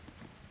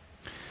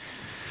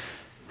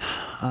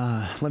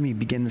Let me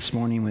begin this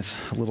morning with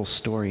a little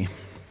story.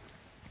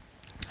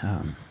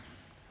 A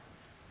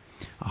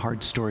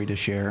hard story to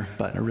share,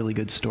 but a really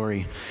good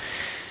story.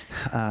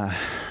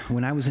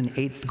 When I was in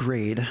 8th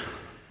grade,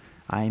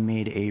 I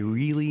made a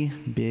really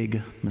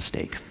big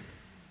mistake.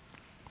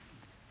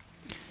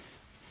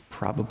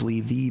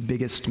 Probably the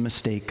biggest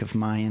mistake of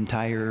my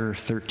entire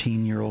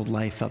 13-year-old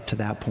life up to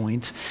that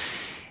point.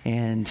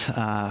 And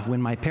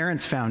when my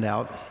parents found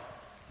out,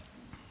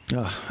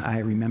 I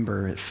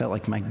remember it felt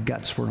like my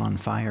guts were on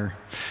fire.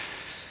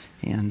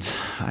 And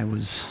I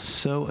was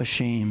so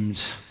ashamed.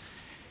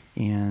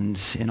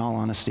 And in all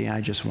honesty,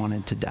 I just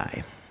wanted to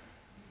die.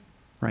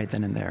 Right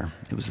then and there.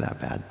 It was that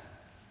bad.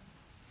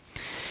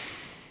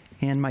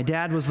 And my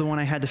dad was the one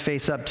I had to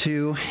face up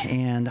to,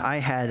 and I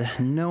had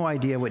no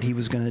idea what he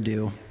was going to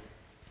do.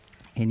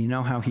 And you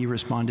know how he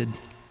responded?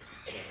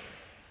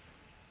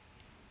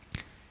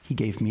 He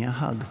gave me a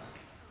hug.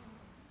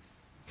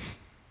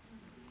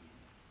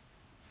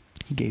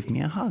 He gave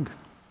me a hug.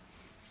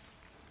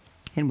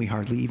 And we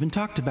hardly even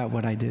talked about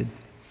what I did.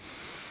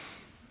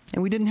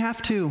 And we didn't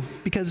have to,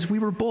 because we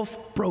were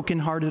both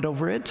brokenhearted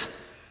over it.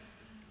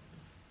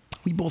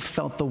 We both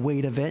felt the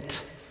weight of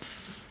it.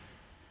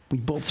 We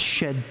both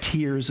shed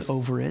tears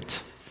over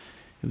it.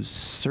 It was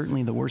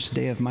certainly the worst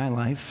day of my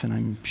life, and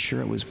I'm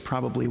sure it was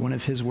probably one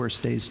of his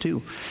worst days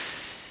too.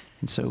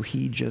 And so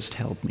he just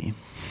held me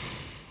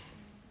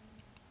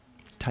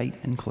tight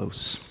and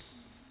close.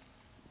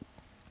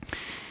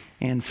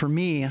 And for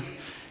me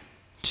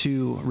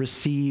to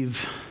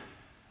receive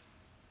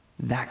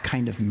that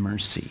kind of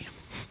mercy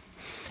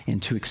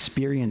and to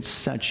experience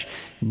such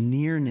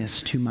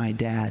nearness to my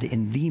dad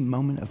in the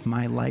moment of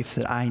my life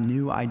that I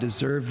knew I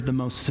deserved the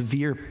most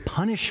severe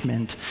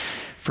punishment,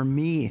 for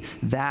me,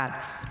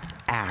 that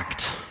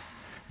act,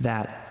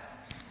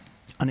 that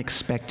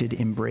unexpected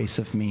embrace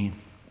of me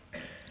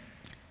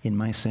in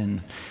my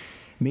sin,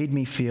 made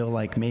me feel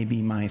like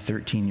maybe my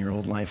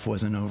 13-year-old life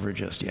wasn't over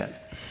just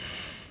yet.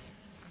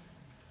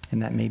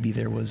 And that maybe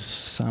there was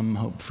some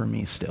hope for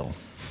me still.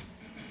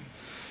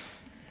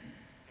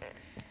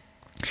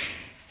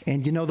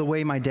 And you know, the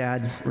way my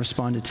dad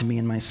responded to me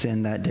in my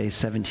sin that day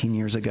 17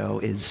 years ago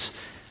is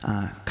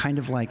kind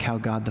of like how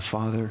God the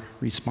Father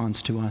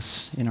responds to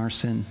us in our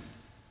sin,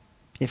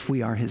 if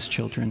we are his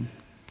children.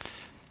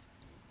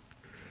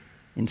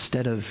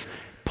 Instead of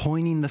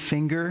pointing the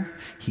finger,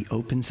 he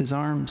opens his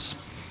arms.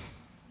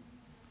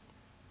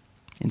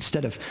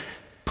 Instead of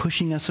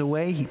pushing us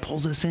away, he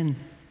pulls us in.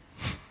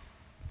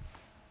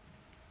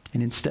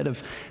 And instead of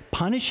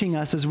punishing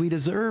us as we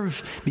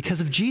deserve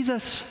because of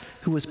Jesus,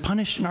 who was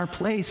punished in our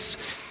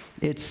place,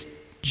 it's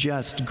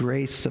just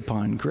grace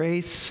upon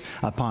grace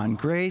upon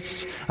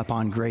grace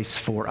upon grace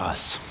for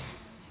us.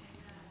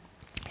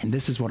 And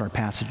this is what our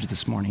passage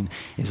this morning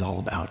is all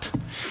about.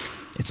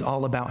 It's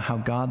all about how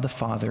God the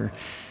Father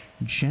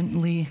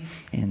gently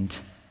and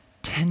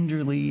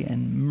tenderly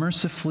and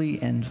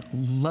mercifully and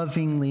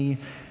lovingly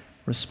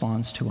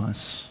responds to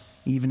us,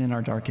 even in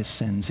our darkest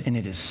sins. And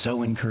it is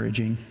so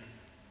encouraging.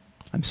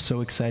 I'm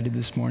so excited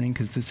this morning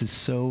because this is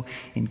so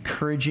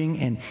encouraging.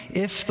 And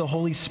if the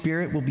Holy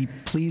Spirit will be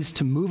pleased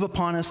to move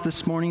upon us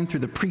this morning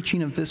through the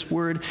preaching of this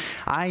word,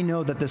 I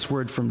know that this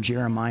word from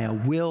Jeremiah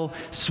will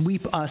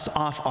sweep us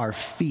off our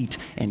feet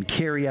and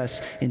carry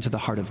us into the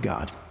heart of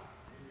God.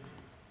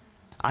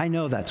 I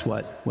know that's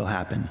what will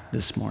happen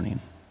this morning.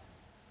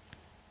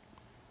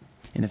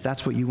 And if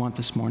that's what you want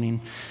this morning,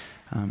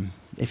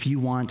 if you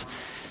want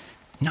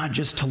not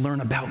just to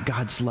learn about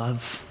God's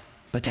love,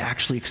 but to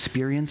actually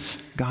experience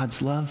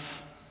God's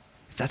love,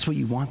 if that's what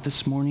you want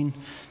this morning,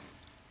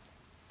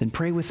 then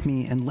pray with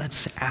me and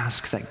let's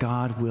ask that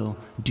God will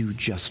do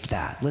just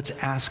that. Let's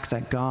ask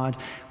that God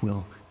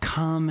will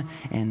come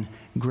and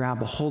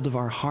grab a hold of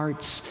our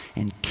hearts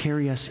and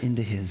carry us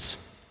into his.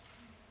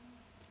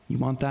 You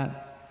want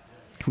that?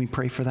 Can we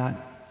pray for that?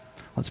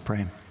 Let's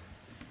pray.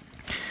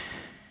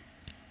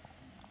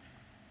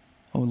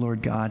 Oh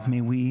Lord God,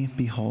 may we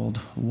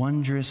behold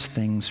wondrous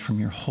things from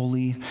your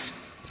holy,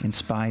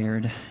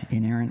 inspired,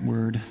 inerrant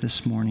word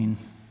this morning.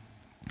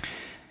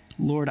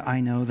 Lord,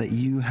 I know that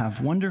you have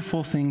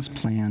wonderful things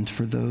planned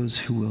for those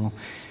who will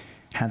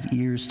have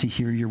ears to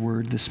hear your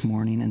word this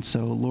morning. And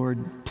so,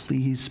 Lord,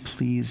 please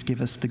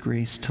give us the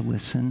grace to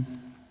listen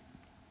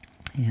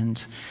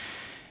and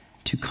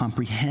to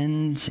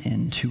comprehend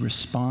and to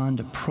respond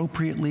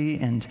appropriately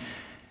and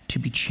to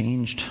be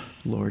changed,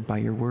 Lord, by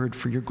your word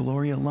for your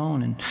glory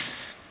alone.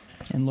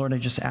 And Lord, I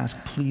just ask,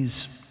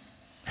 please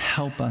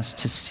help us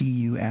to see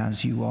you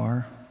as you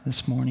are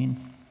this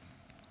morning,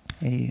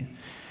 a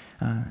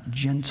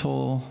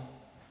gentle,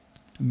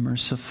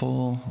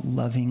 merciful,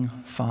 loving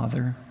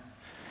Father.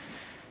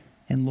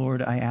 And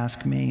Lord, I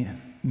ask, may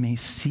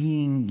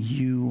seeing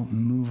you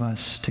move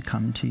us to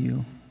come to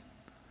you,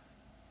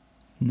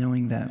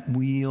 knowing that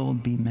we'll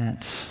be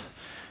met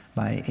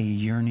by a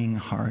yearning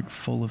heart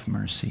full of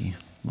mercy,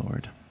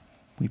 Lord.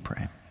 We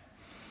pray.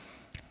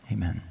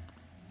 Amen.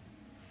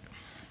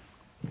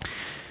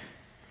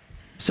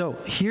 So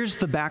here's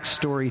the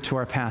backstory to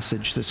our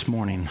passage this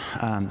morning.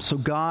 So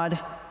God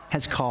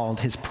has called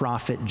his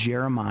prophet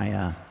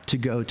Jeremiah to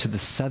go to the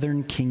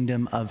southern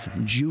kingdom of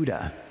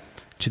Judah,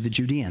 to the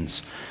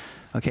Judeans.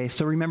 Okay,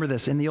 so remember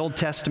this. In the Old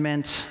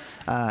Testament,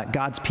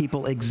 God's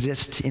people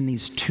exist in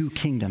these two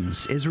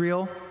kingdoms: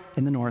 Israel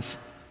in the north,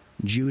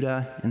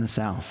 Judah in the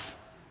south.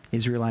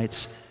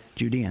 Israelites,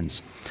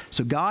 Judeans.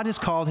 So God has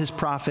called his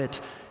prophet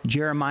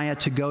Jeremiah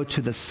to go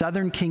to the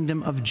southern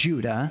kingdom of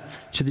Judah,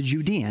 to the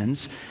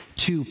Judeans,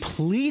 to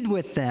plead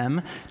with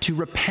them to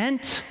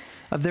repent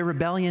of their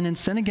rebellion and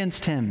sin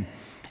against him,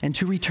 and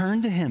to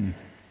return to him.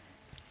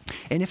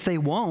 And if they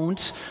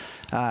won't,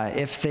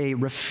 if they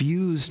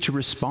refuse to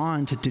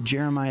respond to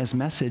Jeremiah's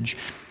message,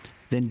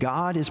 then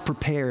God is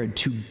prepared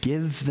to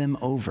give them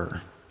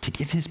over, to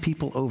give his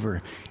people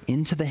over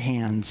into the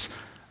hands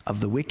of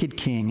the wicked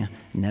king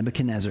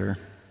Nebuchadnezzar,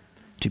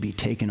 to be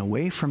taken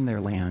away from their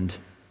land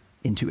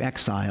into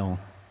exile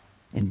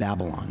in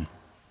Babylon.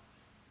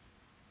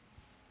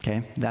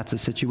 Okay, that's the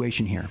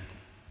situation here.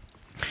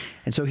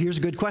 And so here's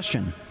a good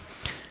question.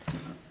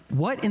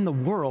 What in the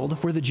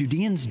world were the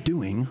Judeans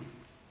doing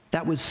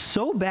that was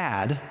so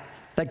bad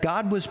that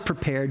God was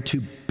prepared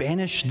to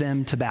banish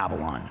them to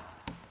Babylon?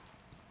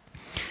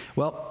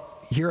 Well,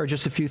 here are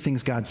just a few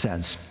things God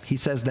says. He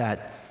says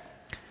that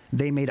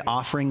they made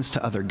offerings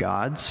to other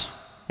gods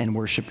and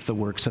worshiped the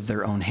works of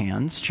their own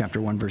hands, chapter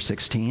 1, verse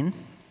 16.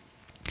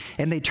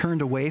 And they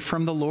turned away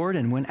from the Lord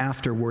and went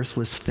after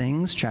worthless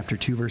things, chapter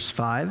 2, verse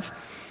 5.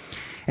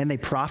 And they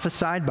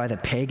prophesied by the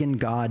pagan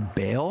god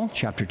Baal,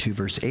 chapter 2,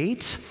 verse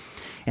 8.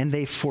 And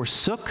they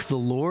forsook the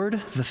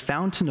Lord, the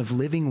fountain of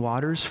living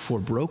waters, for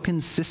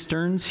broken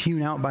cisterns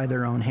hewn out by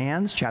their own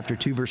hands, chapter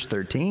 2, verse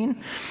 13.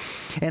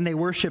 And they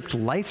worshiped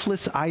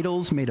lifeless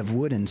idols made of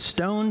wood and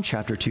stone,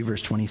 chapter 2,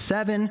 verse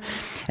 27.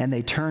 And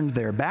they turned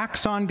their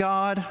backs on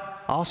God,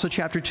 also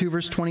chapter 2,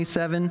 verse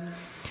 27.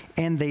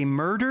 And they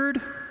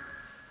murdered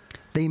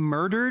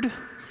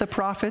the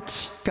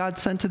prophets God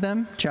sent to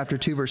them, chapter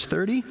 2, verse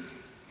 30.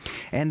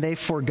 And they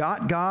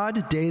forgot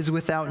God days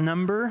without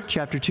number,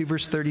 chapter 2,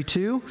 verse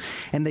 32.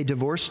 And they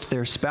divorced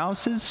their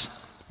spouses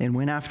and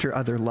went after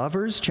other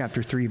lovers,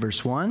 chapter 3,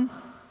 verse 1.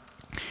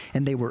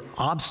 And they were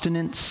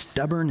obstinate,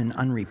 stubborn, and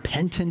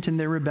unrepentant in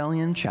their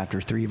rebellion,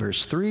 chapter 3,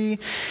 verse 3.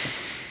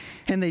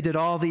 And they did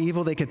all the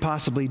evil they could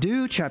possibly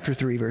do, chapter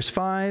 3, verse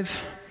 5.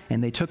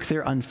 And they took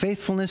their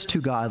unfaithfulness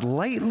to God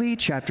lightly,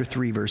 chapter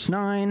 3, verse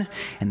 9.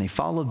 And they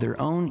followed their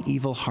own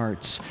evil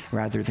hearts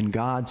rather than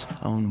God's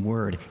own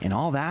word. And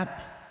all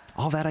that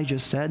I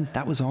just said,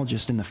 that was all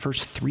just in the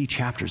first 3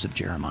 chapters of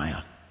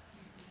Jeremiah.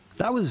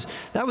 That was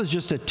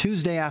just a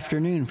Tuesday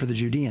afternoon for the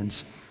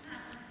Judeans.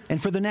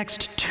 And for the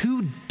next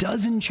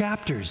 24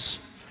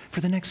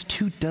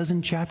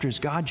 chapters,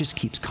 God just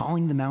keeps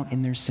calling them out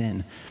in their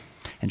sin.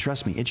 And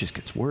trust me, it just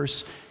gets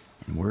worse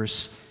and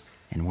worse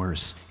and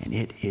worse. And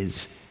it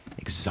is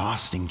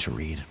exhausting to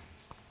read.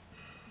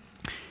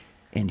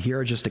 And here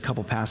are just a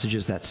couple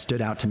passages that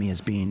stood out to me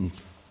as being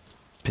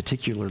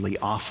particularly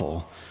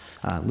awful.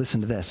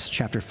 Listen to this,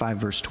 chapter 5,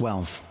 verse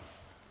 12.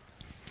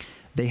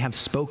 They have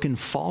spoken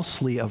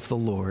falsely of the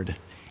Lord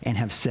and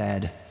have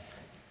said,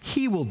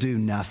 "He will do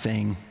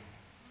nothing.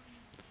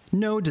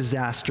 No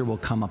disaster will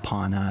come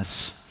upon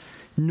us,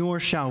 nor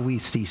shall we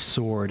see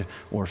sword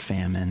or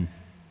famine."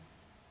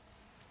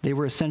 They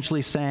were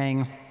essentially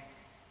saying,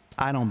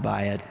 I don't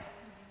buy it.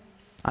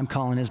 I'm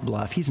calling his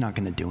bluff. He's not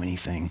going to do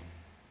anything.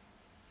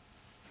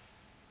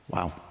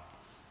 Wow.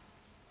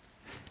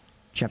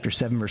 Chapter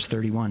 7, verse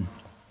 31.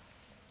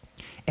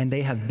 And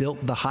they have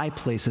built the high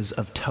places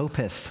of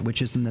Topheth,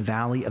 which is in the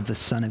valley of the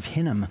son of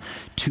Hinnom,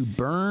 to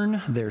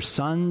burn their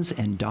sons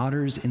and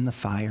daughters in the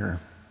fire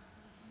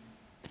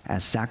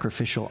as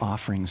sacrificial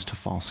offerings to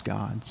false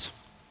gods.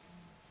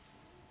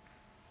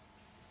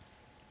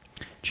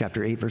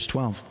 Chapter 8, verse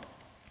 12.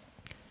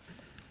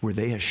 Were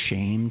they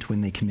ashamed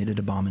when they committed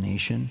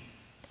abomination?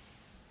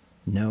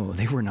 No,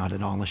 they were not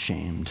at all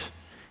ashamed.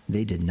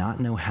 They did not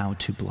know how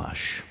to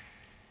blush.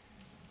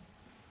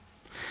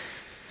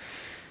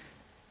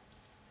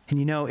 And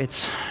you know,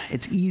 it's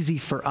easy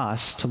for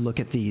us to look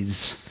at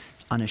these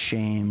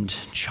unashamed,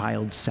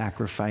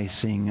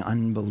 child-sacrificing,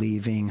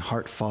 unbelieving,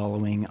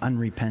 heart-following,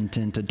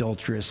 unrepentant,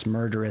 adulterous,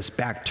 murderous,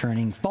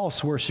 back-turning,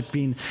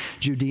 false-worshiping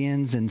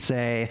Judeans and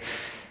say,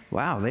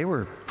 wow, they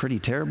were pretty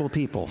terrible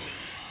people.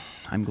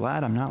 I'm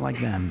glad I'm not like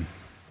them.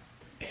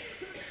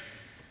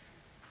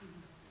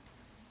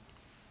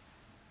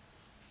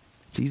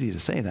 It's easy to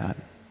say that,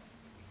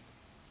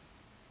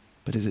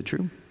 but is it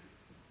true?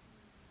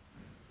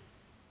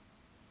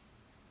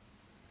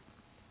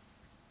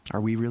 Are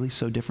we really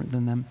so different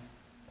than them?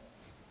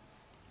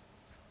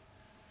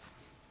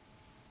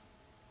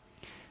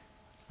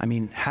 I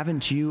mean,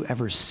 haven't you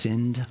ever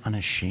sinned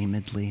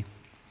unashamedly?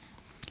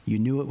 You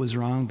knew it was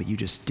wrong, but you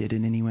just did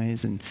it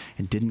anyways and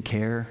didn't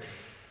care.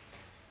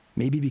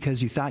 Maybe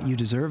because you thought you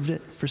deserved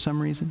it for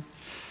some reason.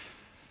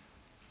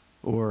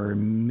 Or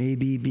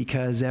maybe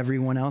because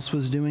everyone else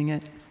was doing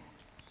it.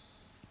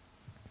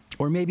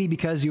 Or maybe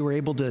because you were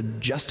able to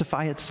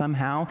justify it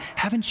somehow.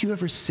 Haven't you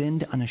ever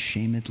sinned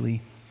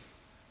unashamedly?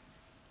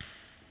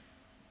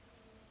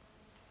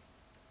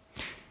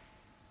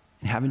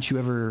 Haven't you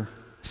ever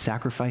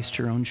sacrificed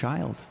your own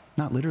child?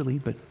 Not literally,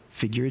 but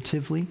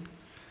figuratively.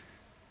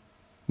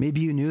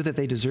 Maybe you knew that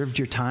they deserved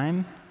your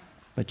time,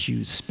 but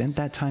you spent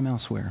that time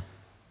elsewhere.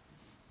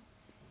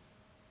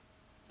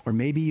 Or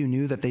maybe you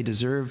knew that they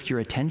deserved your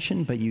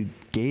attention, but you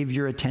gave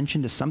your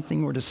attention to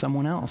something or to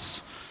someone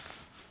else.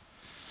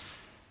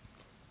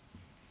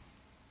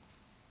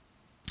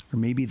 Or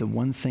maybe the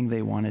one thing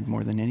they wanted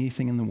more than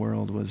anything in the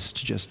world was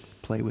to just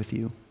play with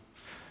you.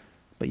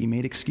 But you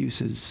made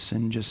excuses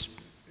and just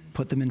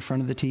put them in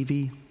front of the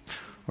TV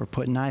or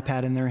put an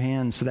iPad in their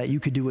hands so that you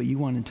could do what you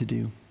wanted to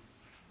do.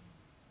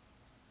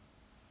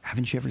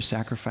 Haven't you ever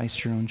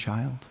sacrificed your own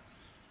child?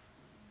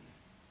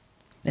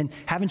 And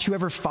haven't you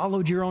ever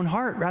followed your own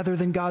heart rather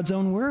than God's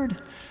own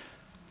word?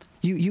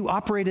 You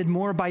operated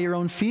more by your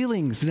own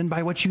feelings than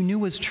by what you knew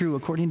was true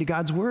according to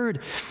God's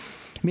word.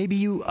 Maybe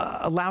you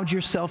allowed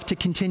yourself to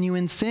continue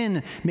in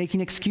sin,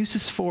 making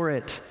excuses for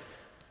it,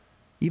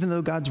 even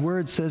though God's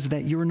word says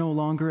that you're no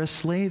longer a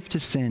slave to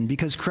sin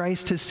because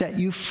Christ has set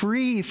you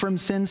free from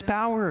sin's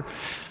power.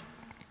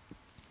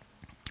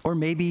 Or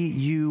maybe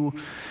you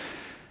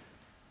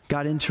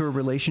got into a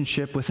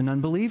relationship with an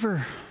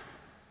unbeliever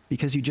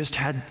because you just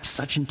had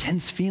such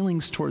intense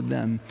feelings toward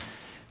them,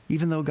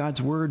 even though God's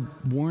word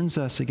warns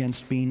us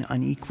against being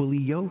unequally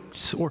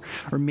yoked. Or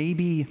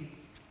maybe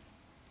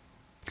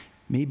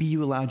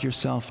you allowed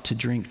yourself to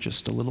drink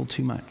just a little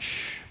too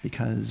much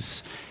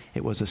because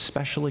it was a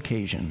special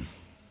occasion,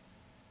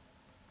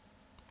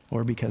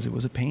 or because it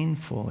was a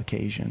painful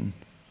occasion,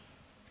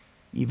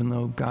 even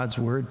though God's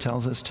word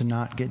tells us to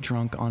not get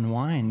drunk on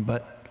wine,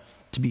 but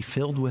to be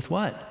filled with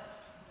what?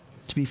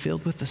 To be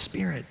filled with the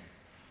Spirit,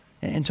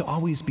 and to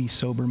always be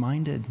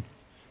sober-minded.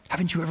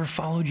 Haven't you ever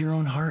followed your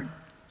own heart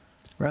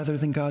rather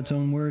than God's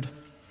own word?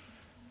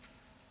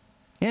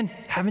 And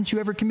haven't you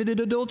ever committed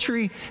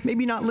adultery?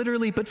 Maybe not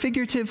literally, but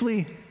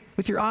figuratively,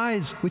 with your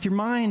eyes, with your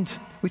mind,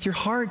 with your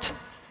heart.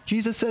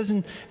 Jesus says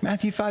in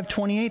Matthew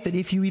 5:28 that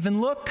if you even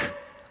look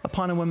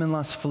upon a woman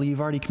lustfully,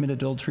 you've already committed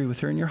adultery with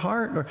her in your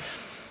heart. Or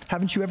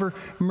haven't you ever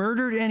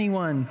murdered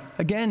anyone?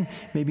 Again,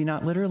 maybe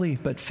not literally,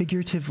 but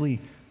figuratively,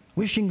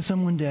 wishing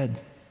someone dead,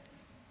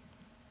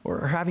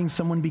 or having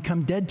someone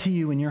become dead to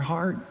you in your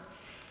heart.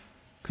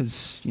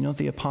 Because you know what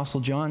the Apostle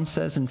John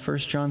says in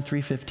 1 John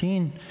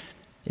 3:15?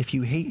 If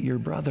you hate your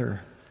brother,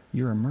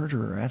 you're a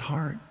murderer at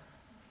heart.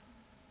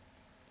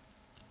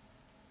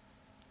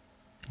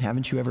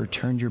 Haven't you ever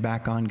turned your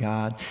back on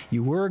God?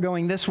 You were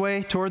going this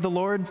way toward the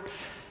Lord,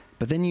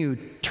 but then you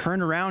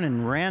turned around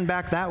and ran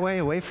back that way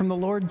away from the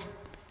Lord?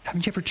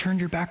 Haven't you ever turned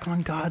your back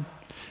on God?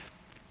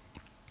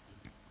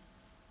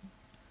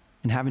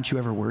 And haven't you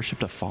ever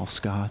worshiped a false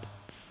god?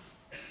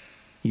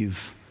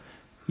 You've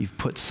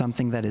put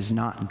something that is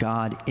not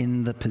God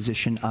in the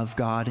position of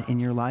God in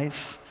your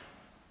life,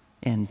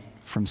 and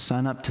from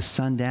sun up to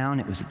sundown,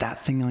 it was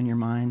that thing on your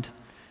mind.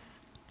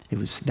 It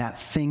was that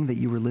thing that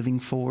you were living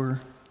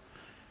for.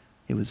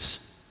 It was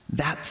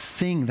that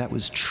thing that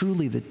was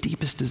truly the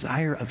deepest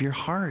desire of your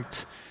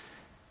heart.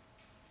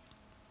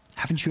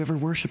 Haven't you ever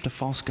worshiped a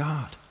false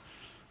god?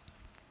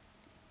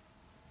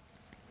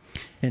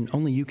 And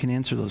only you can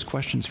answer those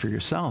questions for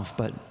yourself,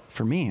 but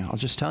for me, I'll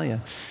just tell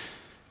you,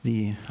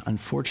 the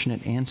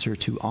unfortunate answer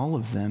to all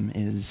of them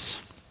is,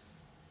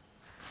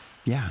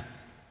 yeah,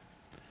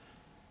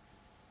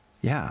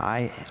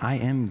 I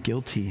am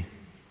guilty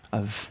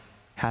of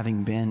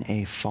having been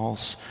a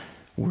false,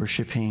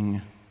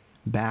 worshiping,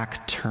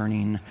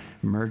 back-turning,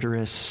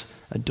 murderous,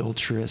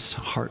 adulterous,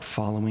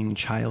 heart-following,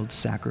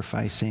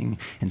 child-sacrificing,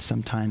 and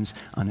sometimes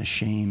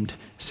unashamed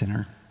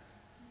sinner.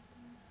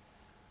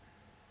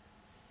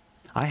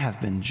 I have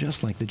been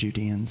just like the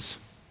Judeans.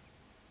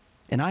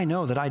 And I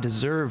know that I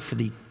deserve for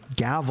the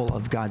gavel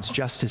of God's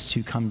justice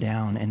to come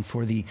down and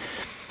for the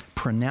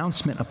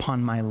pronouncement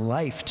upon my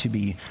life to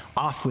be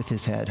off with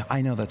his head.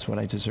 I know that's what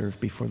I deserve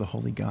before the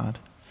holy God.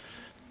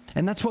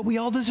 And that's what we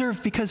all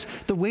deserve, because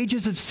the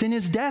wages of sin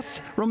is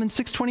death, Romans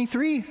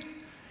 6:23.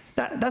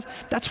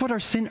 That's what our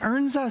sin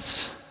earns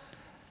us.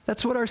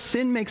 That's what our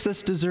sin makes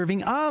us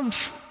deserving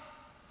of.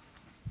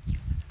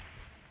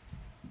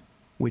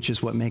 Which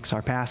is what makes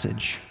our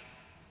passage,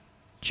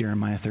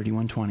 Jeremiah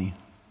 31:20,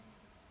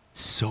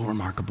 so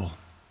remarkable.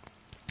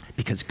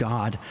 Because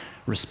God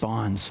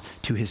responds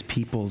to his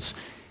people's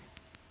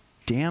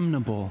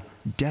damnable,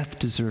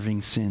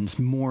 death-deserving sins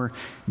more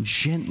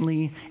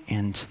gently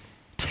and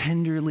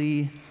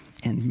tenderly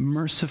and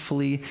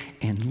mercifully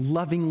and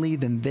lovingly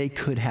than they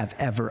could have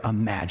ever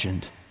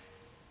imagined,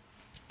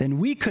 than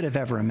we could have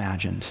ever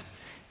imagined.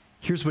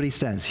 Here's what he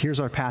says. Here's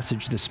our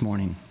passage this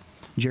morning,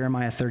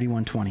 Jeremiah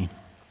 31:20.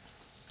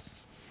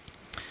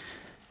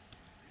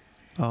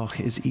 Oh,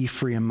 is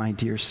Ephraim my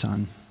dear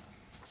son?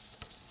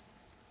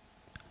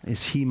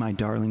 Is he my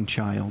darling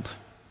child?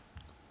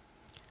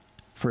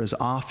 For as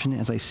often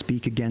as I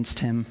speak against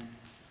him,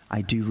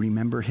 I do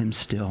remember him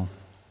still.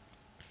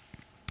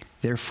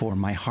 Therefore,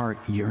 my heart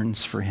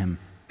yearns for him.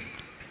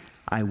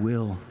 I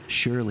will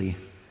surely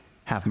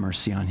have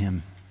mercy on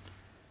him,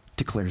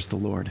 declares the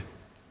Lord.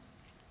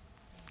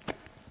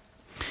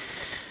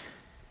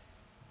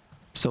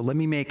 So let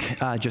me make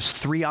just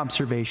 3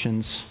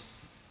 observations,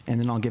 and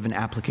then I'll give an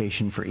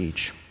application for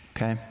each,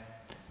 okay?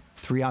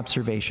 3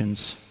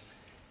 observations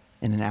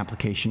and an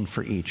application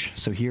for each.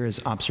 So here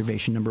is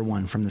observation number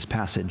 1 from this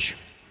passage.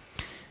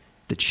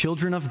 The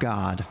children of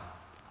God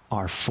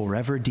are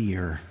forever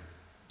dear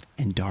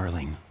and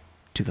darling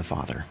to the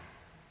Father.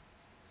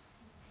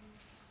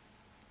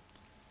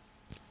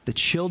 The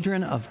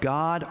children of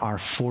God are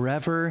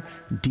forever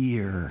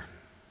dear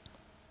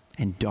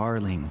and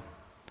darling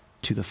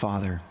to the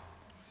Father.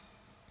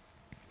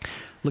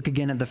 Look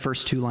again at the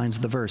first 2 lines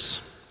of the verse.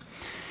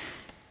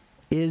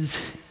 Is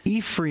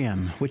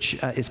Ephraim, which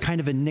is kind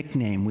of a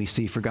nickname we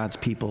see for God's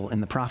people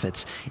in the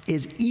prophets,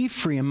 is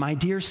Ephraim my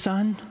dear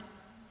son?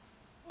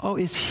 Oh,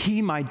 is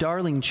he my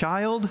darling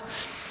child?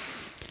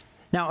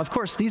 Now, of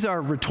course, these are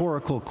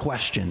rhetorical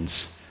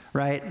questions,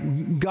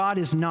 right? God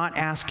is not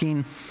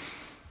asking,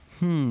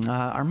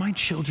 are my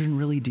children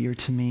really dear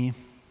to me?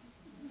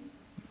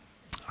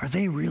 Are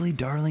they really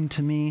darling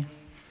to me?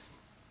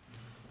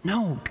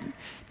 No,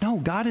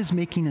 God is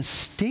making a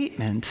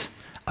statement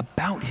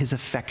about his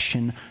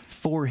affection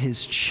for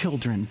his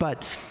children.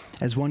 But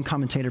as one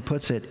commentator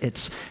puts it,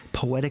 it's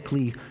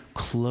poetically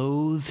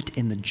clothed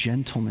in the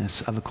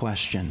gentleness of a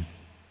question.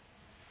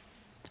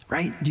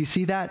 Right? Do you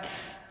see that?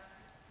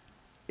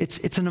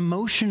 It's an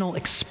emotional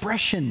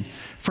expression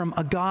from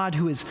a God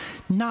who is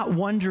not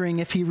wondering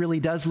if he really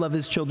does love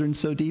his children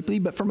so deeply,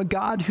 but from a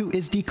God who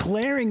is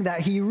declaring that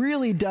he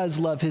really does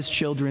love his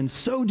children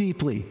so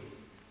deeply.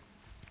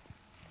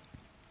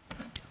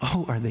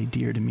 Oh, are they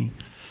dear to me?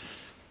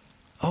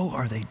 Oh,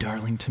 are they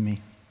darling to me?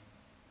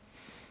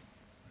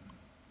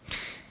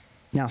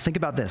 Now, think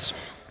about this.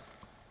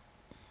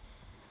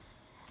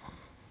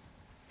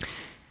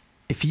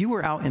 If you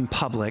were out in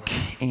public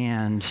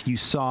and you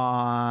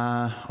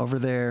saw over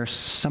there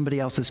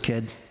somebody else's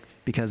kid,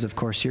 because of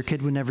course your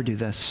kid would never do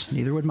this,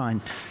 neither would mine,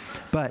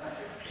 but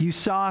you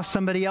saw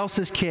somebody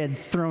else's kid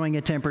throwing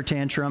a temper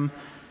tantrum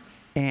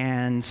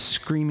and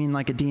screaming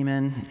like a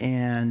demon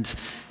and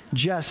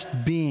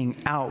just being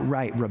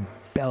outright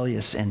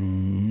rebellious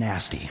and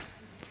nasty,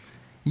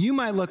 you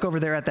might look over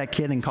there at that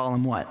kid and call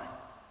him what?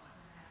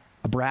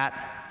 A brat?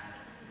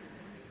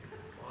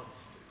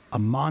 A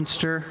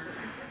monster?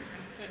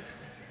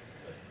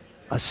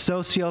 A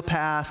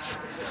sociopath,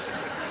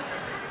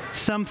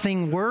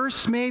 something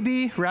worse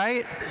maybe,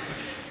 right?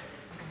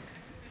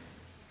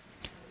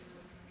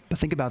 But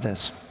think about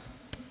this.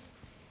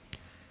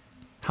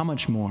 How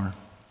much more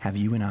have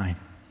you and I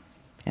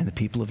and the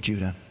people of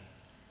Judah,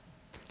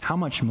 how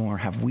much more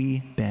have we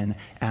been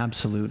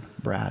absolute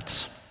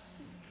brats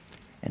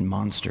and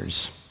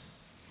monsters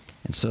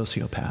and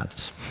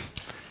sociopaths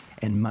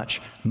and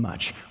much,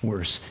 much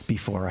worse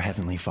before our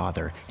Heavenly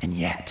Father, and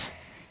yet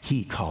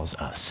he calls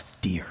us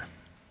dear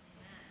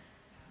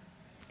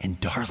and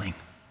darling.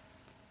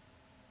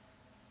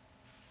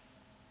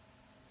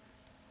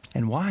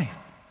 And why?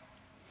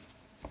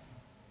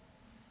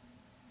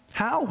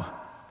 How?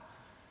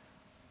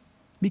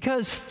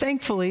 Because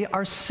thankfully,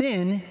 our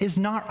sin is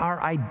not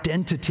our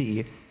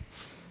identity.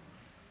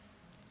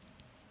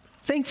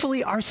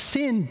 Thankfully, our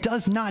sin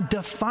does not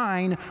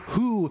define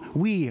who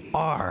we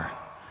are.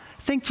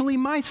 Thankfully,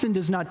 my sin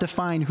does not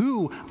define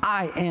who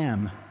I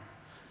am.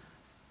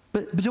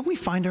 But don't we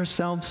find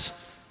ourselves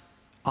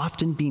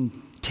often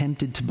being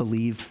tempted to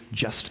believe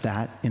just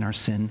that in our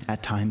sin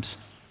at times?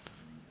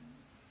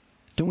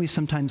 Don't we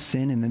sometimes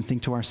sin and then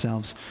think to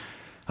ourselves,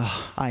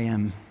 oh, I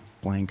am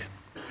blank.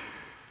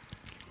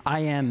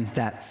 I am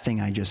that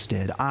thing I just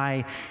did.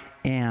 I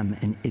am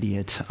an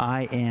idiot.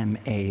 I am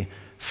a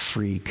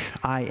freak.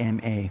 I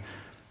am a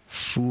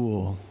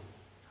fool.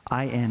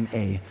 I am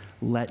a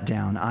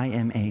letdown. I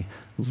am a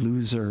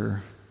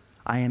loser.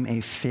 I am a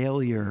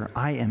failure.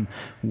 I am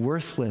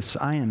worthless.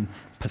 I am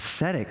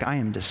pathetic. I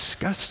am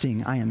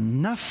disgusting. I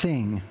am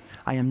nothing.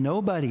 I am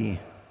nobody.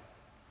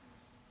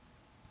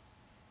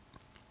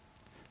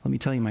 Let me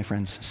tell you, my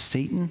friends,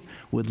 Satan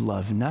would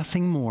love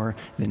nothing more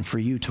than for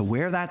you to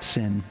wear that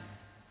sin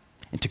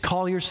and to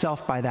call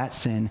yourself by that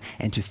sin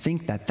and to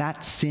think that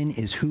that sin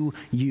is who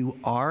you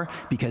are,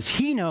 because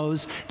he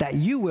knows that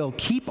you will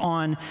keep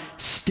on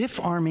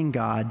stiff-arming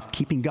God,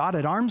 keeping God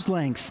at arm's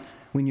length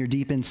when you're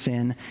deep in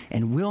sin,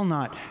 and will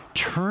not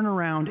turn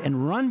around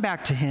and run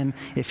back to him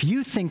if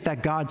you think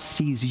that God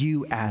sees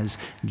you as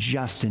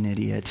just an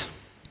idiot,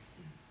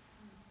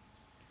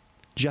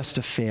 just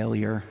a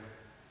failure,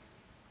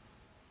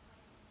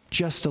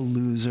 just a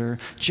loser,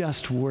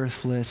 just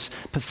worthless,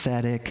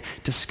 pathetic,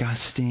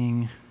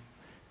 disgusting.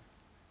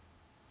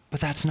 But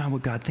that's not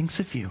what God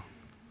thinks of you.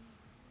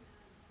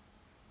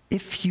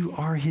 If you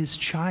are his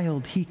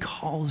child, he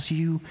calls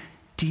you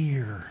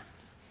dear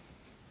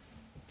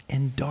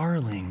and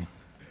darling,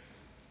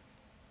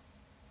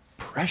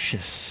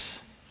 precious,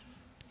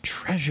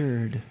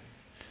 treasured,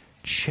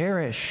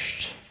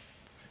 cherished,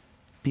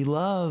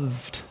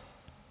 beloved.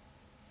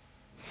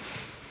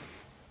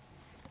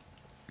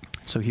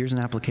 So here's an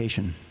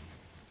application.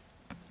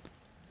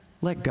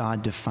 Let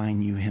God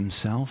define you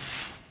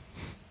himself.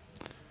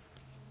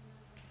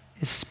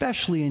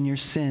 especially in your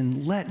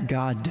sin, let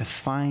God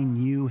define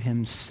you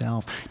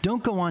himself.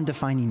 Don't go on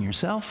defining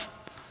yourself.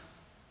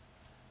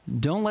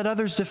 Don't let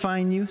others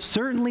define you.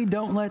 Certainly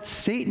don't let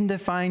Satan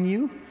define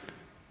you.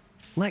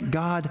 Let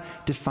God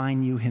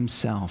define you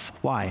himself.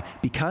 Why?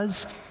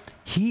 Because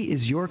he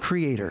is your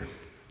creator,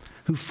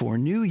 who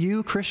foreknew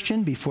you,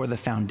 Christian, before the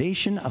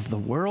foundation of the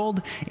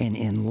world, and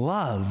in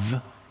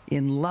love,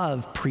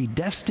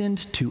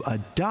 predestined to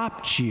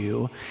adopt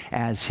you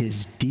as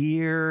his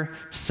dear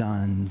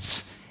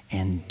sons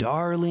and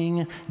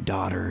darling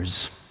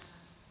daughters.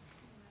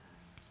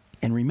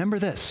 And remember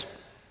this,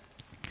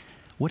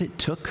 what it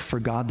took for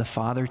God the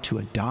Father to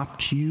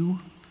adopt you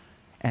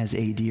as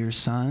a dear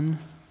son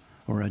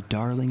or a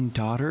darling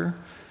daughter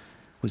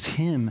was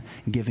him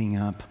giving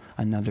up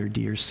another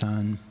dear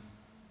son.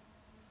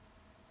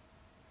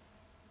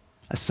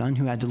 A son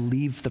who had to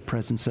leave the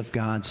presence of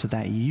God so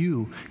that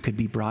you could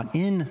be brought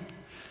in.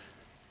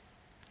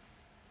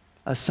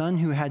 A son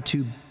who had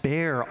to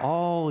bear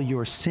all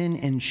your sin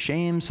and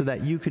shame so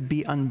that you could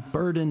be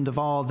unburdened of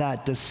all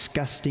that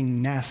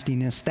disgusting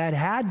nastiness that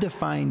had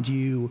defined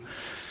you.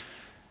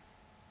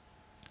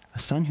 A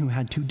son who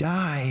had to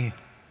die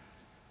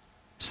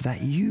so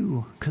that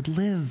you could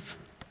live.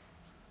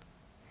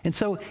 And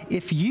so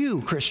if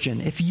you,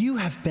 Christian, if you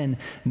have been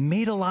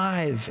made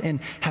alive and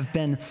have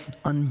been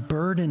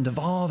unburdened of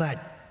all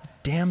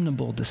that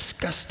damnable,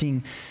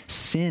 disgusting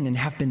sin and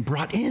have been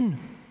brought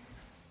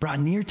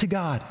near to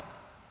God,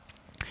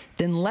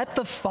 then let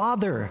the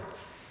Father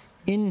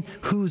in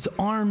whose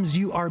arms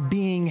you are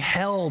being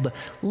held,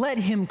 let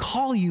him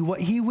call you what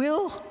he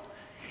will,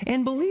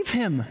 and believe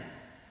him.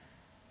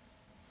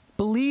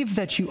 Believe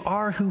that you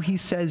are who he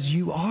says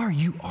you are.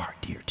 You are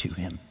dear to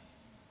him.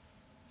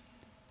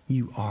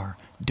 You are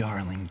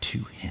darling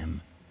to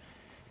him.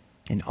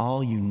 And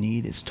all you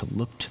need is to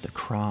look to the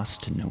cross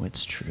to know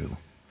it's true.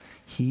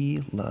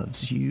 He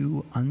loves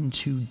you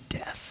unto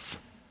death.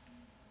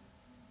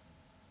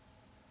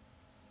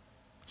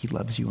 He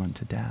loves you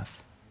unto death.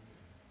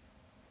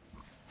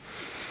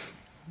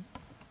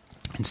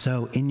 And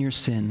so in your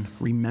sin,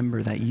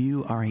 remember that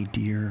you are a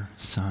dear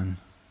son,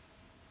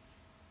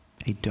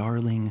 a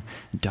darling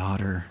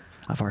daughter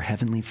of our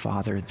Heavenly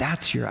Father.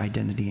 That's your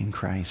identity in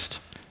Christ,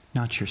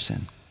 not your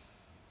sin.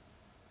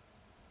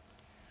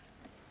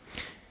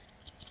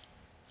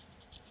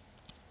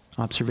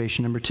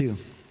 Observation number 2.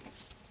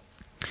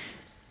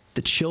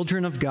 The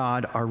children of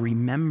God are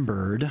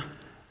remembered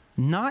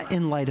not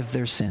in light of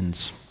their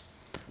sins,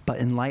 but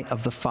in light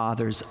of the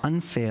Father's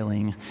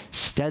unfailing,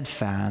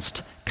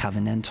 steadfast,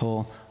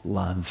 covenantal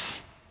love.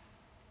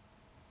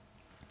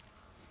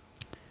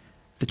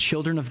 The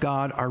children of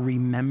God are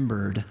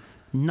remembered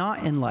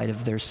not in light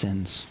of their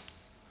sins,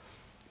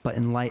 but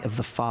in light of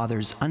the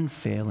Father's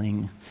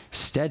unfailing,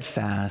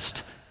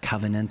 steadfast,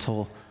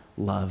 covenantal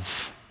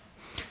love.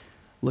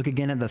 Look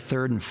again at the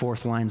 3rd and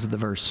 4th lines of the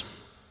verse.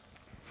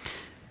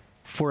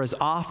 For as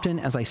often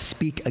as I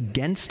speak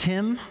against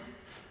him,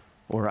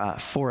 or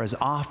for as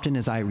often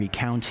as I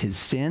recount his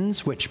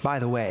sins, which, by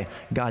the way,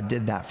 God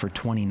did that for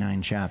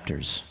 29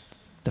 chapters.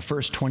 The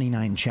first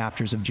 29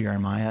 chapters of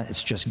Jeremiah,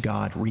 it's just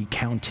God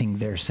recounting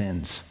their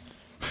sins.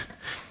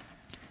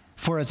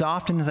 For as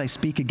often as I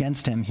speak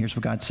against him, here's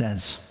what God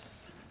says,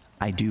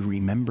 I do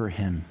remember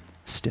him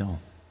still.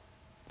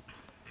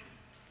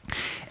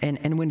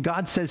 And when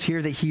God says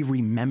here that he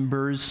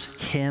remembers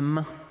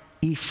him,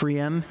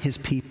 Ephraim, his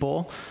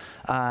people,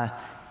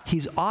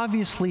 he's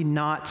obviously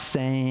not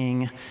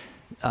saying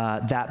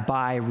that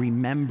by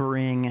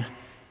remembering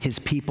his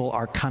people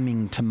are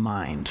coming to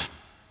mind,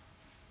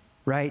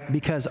 right?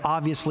 Because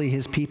obviously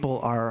his people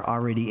are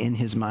already in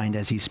his mind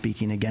as he's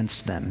speaking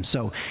against them.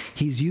 So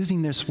he's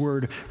using this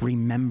word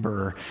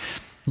remember,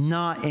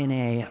 not in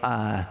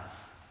a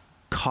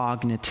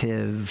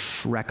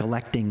cognitive,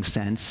 recollecting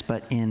sense,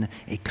 but in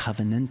a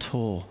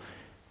covenantal,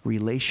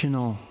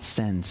 relational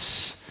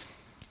sense.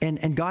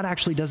 And God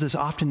actually does this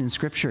often in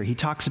Scripture. He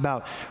talks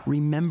about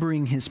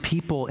remembering his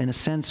people in a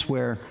sense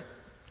where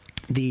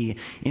the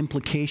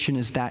implication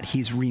is that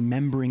he's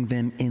remembering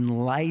them in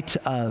light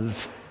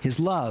of his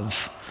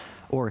love,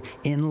 or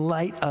in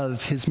light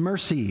of his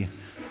mercy,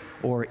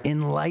 or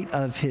in light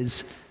of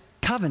his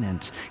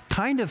covenant.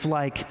 Kind of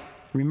like,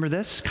 remember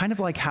this? Kind of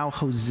like how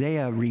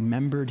Hosea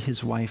remembered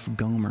his wife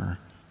Gomer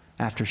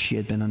after she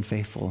had been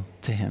unfaithful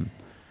to him.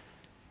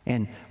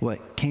 And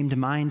what came to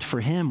mind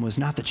for him was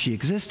not that she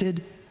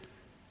existed,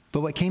 but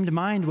what came to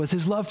mind was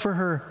his love for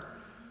her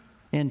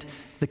and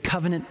the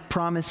covenant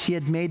promise he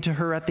had made to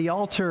her at the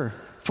altar,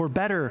 for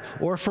better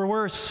or for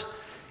worse.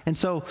 And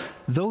so,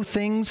 though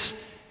things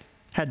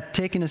had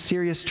taken a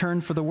serious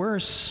turn for the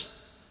worse,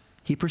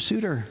 he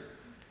pursued her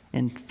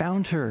and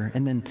found her,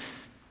 and then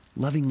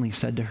lovingly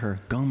said to her,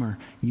 Gomer,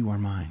 you are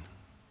mine.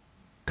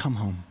 Come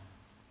home.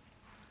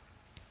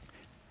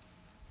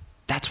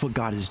 That's what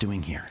God is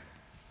doing here.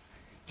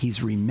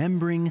 He's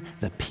remembering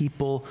the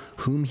people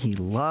whom he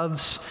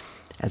loves,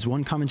 as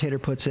one commentator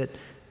puts it,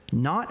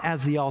 not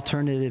as the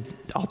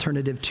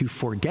alternative to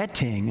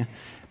forgetting,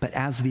 but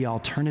as the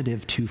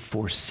alternative to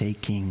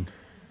forsaking.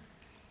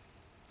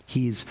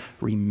 He's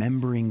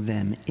remembering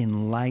them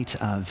in light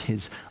of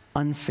his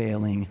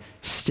unfailing,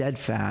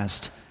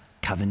 steadfast,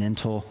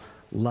 covenantal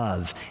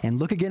love. And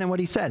look again at what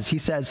he says. He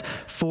says,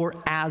 "For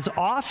as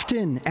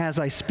often as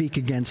I speak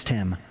against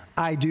him,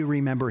 I do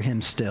remember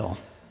him still."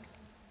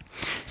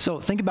 So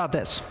think about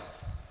this.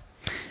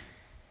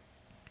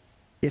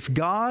 If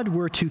God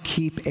were to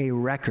keep a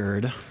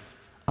record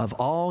of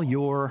all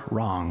your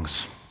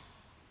wrongs,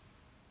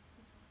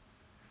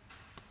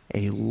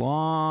 a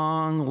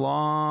long,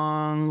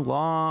 long,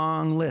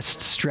 long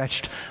list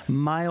stretched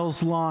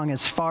miles long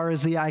as far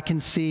as the eye can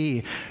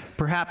see,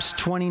 perhaps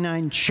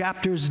 29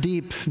 chapters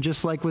deep,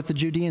 just like with the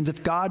Judeans.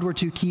 If God were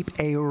to keep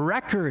a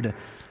record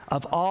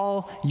of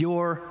all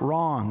your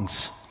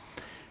wrongs,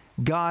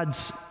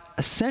 God's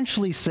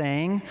essentially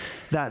saying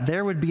that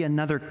there would be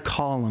another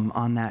column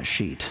on that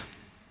sheet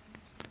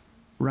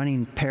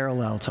running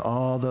parallel to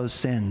all those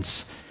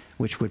sins,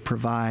 which would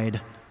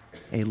provide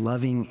a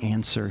loving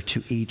answer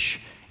to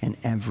each and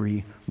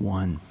every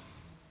one.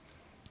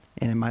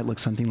 And it might look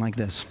something like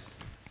this: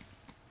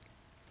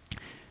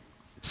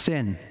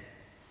 sin,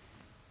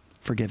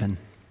 forgiven.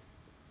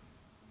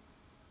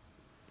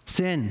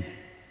 Sin,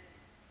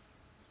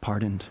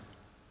 pardoned.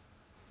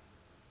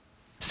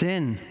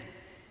 Sin,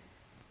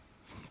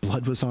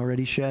 blood was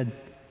already shed.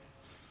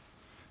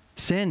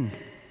 Sin,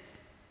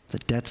 the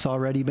debt's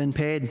already been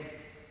paid.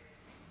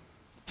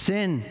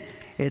 Sin,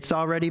 it's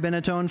already been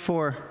atoned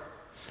for.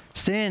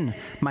 Sin,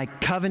 my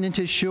covenant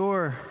is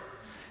sure.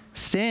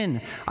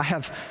 Sin, I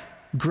have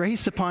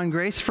grace upon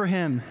grace for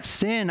him.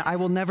 Sin, I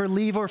will never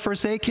leave or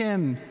forsake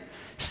him.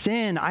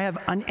 Sin, I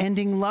have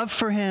unending love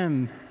for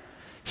him.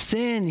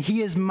 Sin,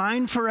 he is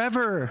mine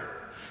forever.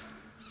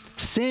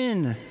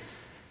 Sin,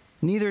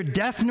 neither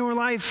death nor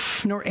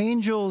life, nor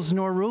angels,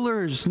 nor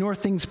rulers, nor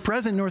things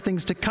present, nor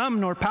things to come,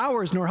 nor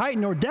powers, nor height,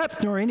 nor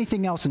depth, nor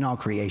anything else in all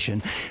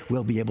creation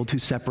will be able to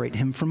separate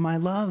him from my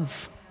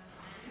love.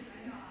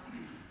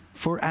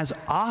 For as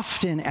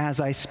often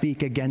as I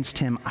speak against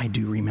him, I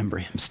do remember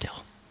him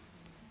still.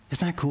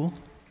 Isn't that cool?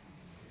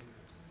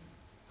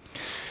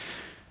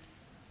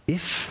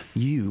 If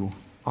you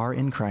are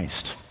in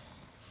Christ,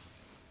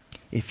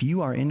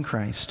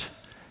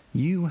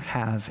 you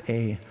have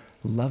a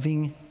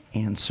loving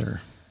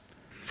answer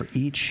for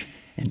each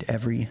and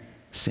every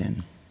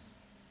sin.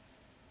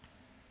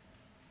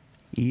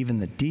 Even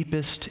the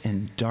deepest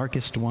and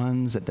darkest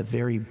ones at the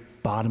very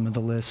bottom of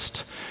the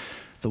list,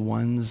 the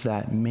ones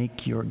that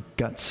make your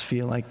guts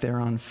feel like they're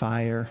on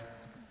fire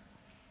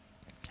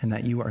and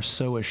that you are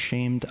so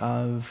ashamed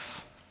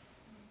of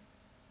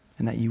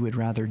and that you would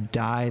rather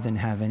die than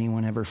have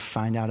anyone ever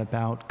find out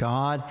about.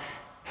 God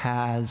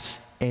has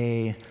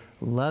a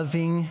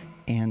loving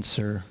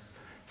answer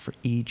for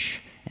each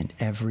and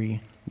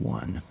every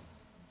one.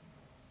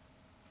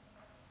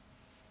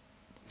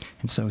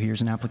 And so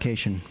here's an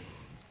application.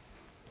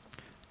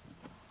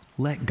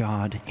 Let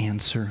God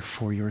answer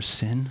for your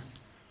sin.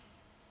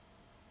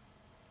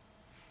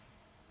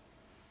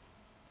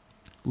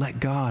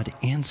 Let God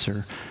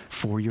answer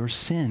for your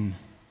sin.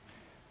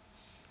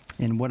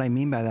 And what I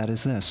mean by that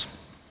is this.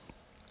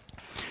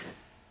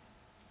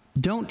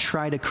 Don't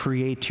try to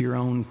create your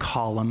own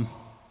column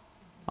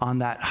on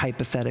that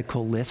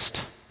hypothetical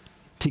list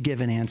to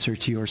give an answer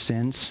to your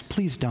sins.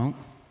 Please don't.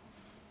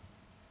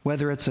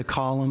 Whether it's a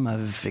column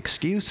of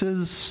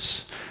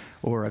excuses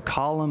or a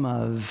column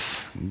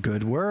of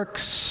good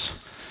works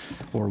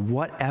or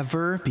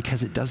whatever,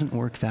 because it doesn't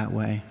work that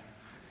way.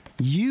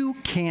 You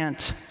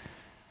can't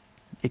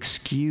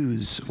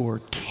excuse or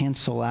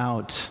cancel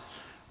out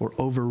or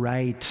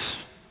overwrite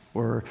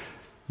or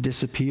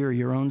disappear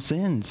your own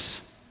sins.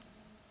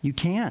 You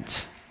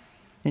can't.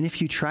 And if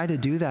you try to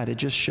do that, it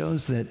just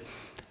shows that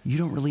you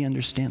don't really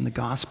understand the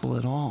gospel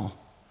at all.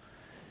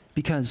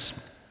 Because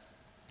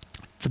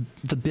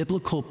the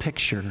biblical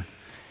picture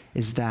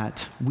is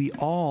that we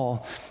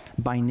all,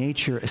 by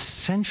nature,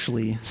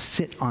 essentially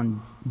sit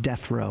on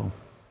death row,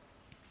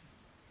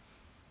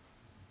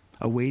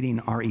 awaiting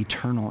our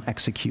eternal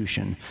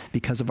execution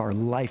because of our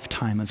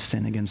lifetime of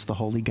sin against the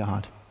holy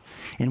God.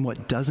 And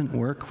what doesn't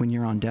work when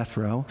you're on death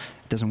row,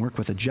 it doesn't work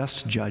with a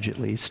just judge at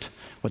least,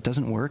 what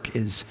doesn't work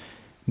is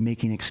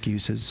making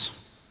excuses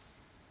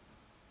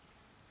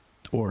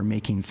or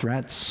making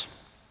threats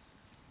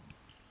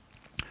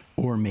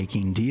or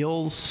making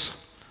deals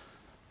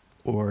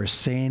or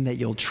saying that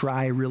you'll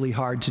try really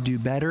hard to do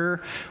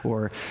better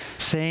or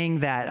saying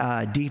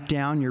that deep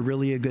down you're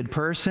really a good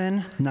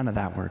person. None of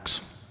that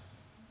works.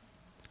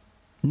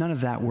 None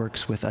of that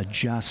works with a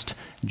just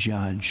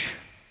judge.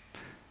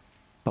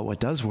 But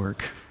what does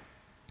work,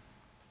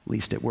 at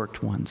least it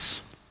worked once,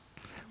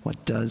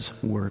 what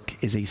does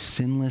work is a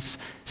sinless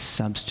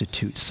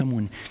substitute,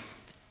 someone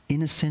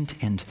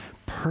innocent and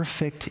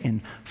perfect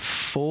and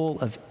full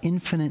of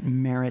infinite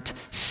merit,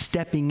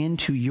 stepping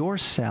into your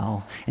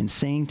cell and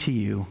saying to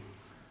you,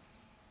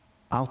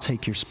 I'll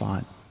take your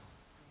spot.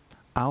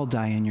 I'll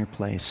die in your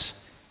place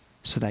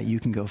so that you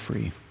can go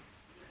free.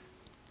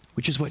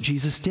 Which is what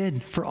Jesus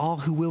did for all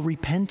who will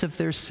repent of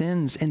their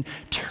sins and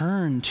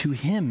turn to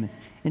him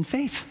in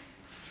faith.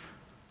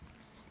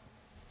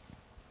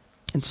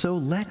 And so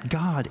let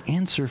God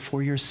answer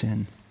for your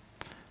sin.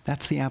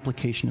 That's the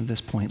application of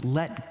this point.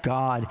 Let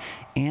God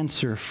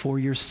answer for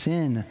your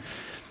sin.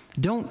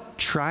 Don't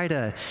try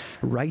to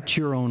right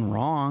your own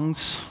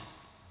wrongs.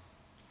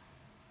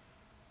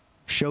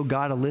 Show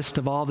God a list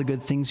of all the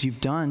good things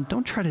you've done.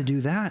 Don't try to do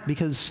that,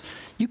 because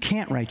you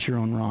can't right your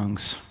own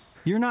wrongs.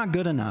 You're not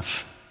good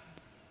enough.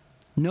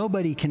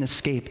 Nobody can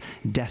escape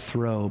death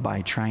row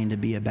by trying to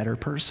be a better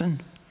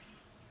person.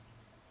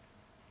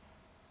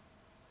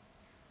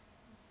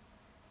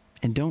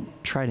 And don't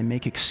try to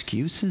make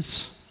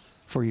excuses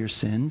for your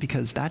sin,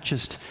 because that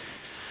just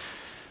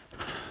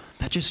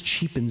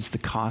cheapens the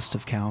cost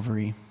of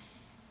Calvary,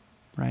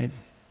 right?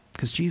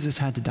 Because Jesus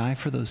had to die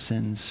for those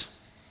sins.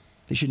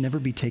 They should never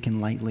be taken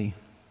lightly. You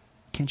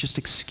can't just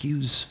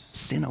excuse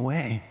sin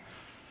away.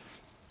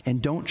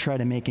 And don't try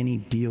to make any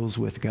deals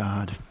with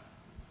God,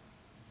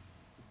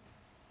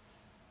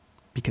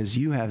 because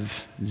you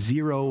have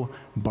zero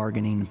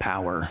bargaining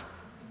power.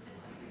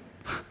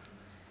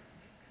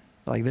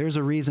 Like, there's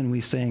a reason we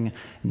sing,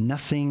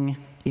 "Nothing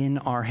in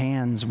our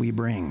hands we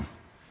bring.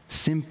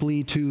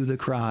 Simply to the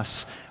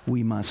cross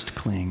we must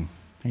cling."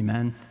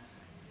 Amen?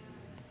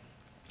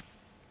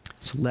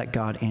 So let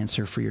God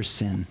answer for your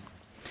sin.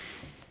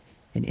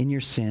 And in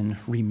your sin,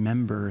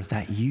 remember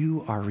that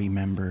you are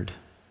remembered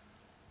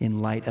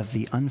in light of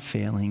the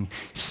unfailing,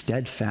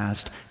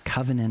 steadfast,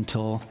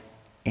 covenantal,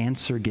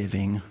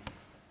 answer-giving,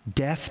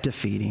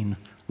 death-defeating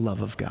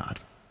love of God.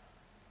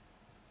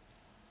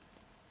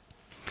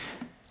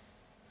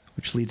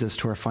 Which leads us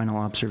to our final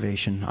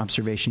observation.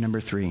 Observation number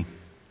 3.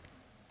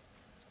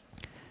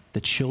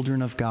 The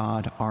children of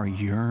God are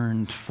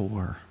yearned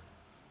for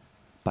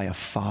by a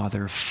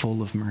Father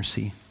full of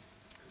mercy.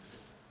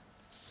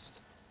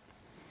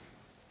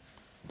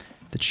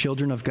 The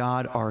children of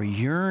God are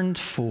yearned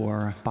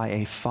for by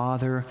a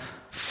Father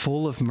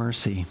full of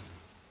mercy.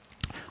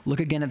 Look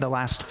again at the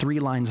last 3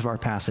 lines of our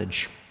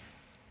passage.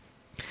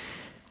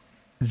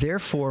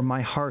 Therefore,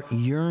 my heart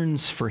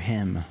yearns for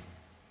him,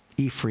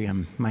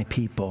 Ephraim, my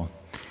people.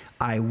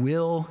 I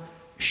will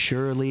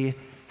surely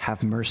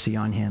have mercy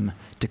on him,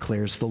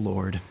 declares the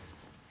Lord.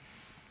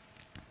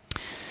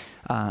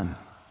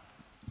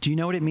 Do you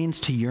know what it means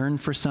to yearn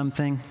for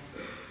something?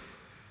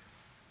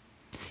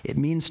 It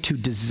means to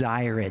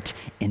desire it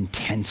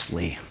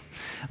intensely.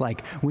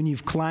 Like when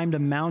you've climbed a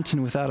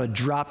mountain without a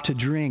drop to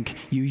drink,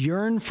 you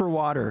yearn for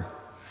water.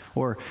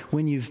 Or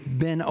when you've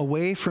been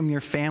away from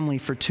your family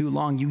for too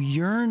long, you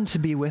yearn to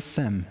be with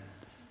them.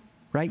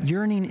 Right?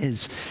 Yearning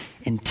is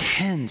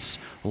intense,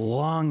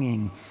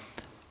 longing,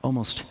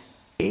 almost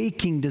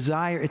aching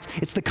desire.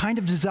 It's the kind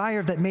of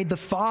desire that made the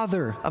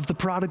father of the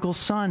prodigal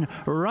son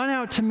run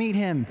out to meet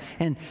him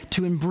and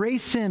to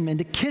embrace him and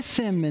to kiss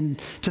him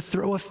and to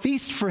throw a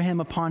feast for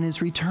him upon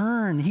his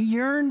return. He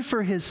yearned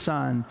for his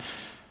son.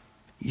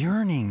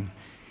 Yearning.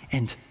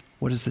 And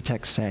what does the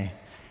text say?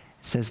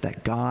 It says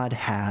that God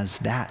has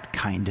that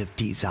kind of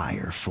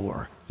desire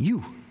for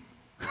you.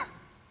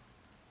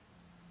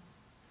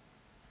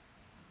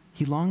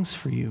 He longs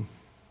for you.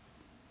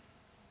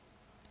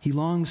 He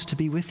longs to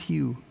be with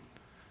you.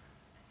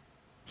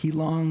 He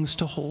longs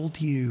to hold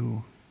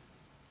you.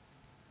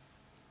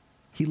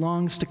 He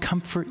longs to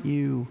comfort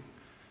you.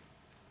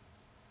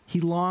 He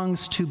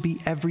longs to be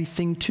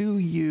everything to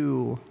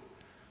you.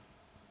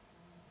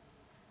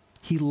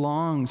 He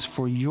longs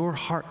for your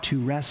heart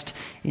to rest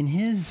in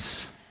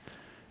his.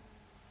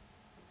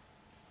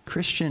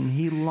 Christian,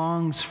 he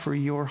longs for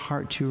your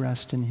heart to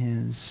rest in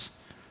his.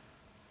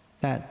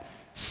 That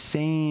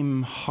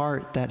same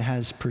heart that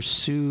has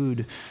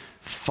pursued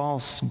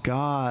false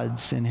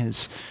gods and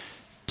has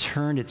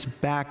turned its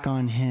back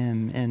on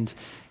him and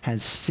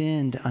has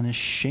sinned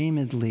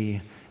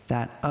unashamedly,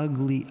 that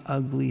ugly,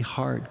 ugly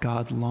heart,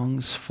 God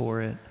longs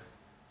for it.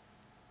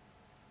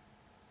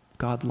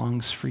 God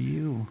longs for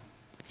you.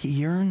 He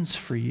yearns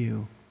for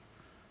you.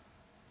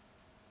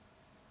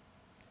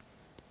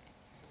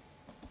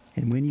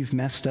 And when you've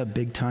messed up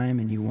big time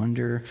and you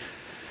wonder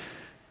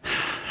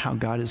how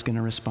God is going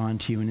to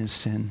respond to you in his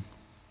sin,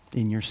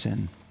 in your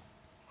sin,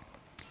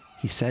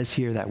 he says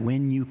here that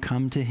when you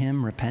come to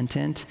him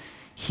repentant,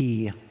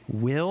 he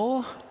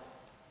will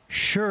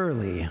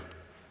surely,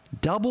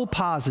 double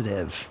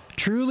positive,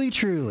 truly,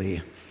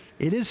 truly,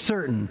 it is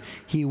certain,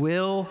 he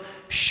will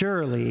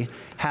surely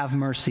have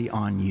mercy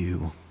on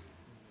you.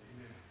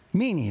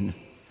 Meaning,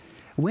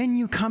 when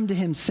you come to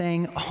him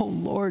saying, "Oh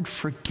Lord,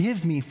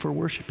 forgive me for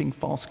worshiping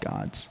false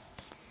gods,"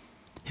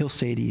 he'll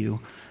say to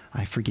you,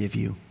 "I forgive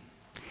you,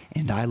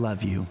 and I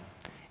love you,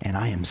 and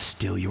I am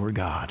still your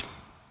God."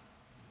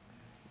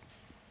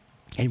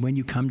 And when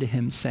you come to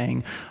him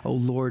saying, "Oh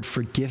Lord,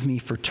 forgive me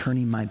for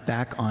turning my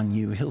back on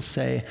you," he'll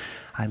say,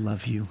 "I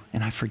love you,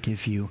 and I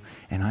forgive you,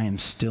 and I am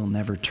still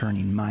never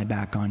turning my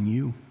back on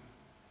you."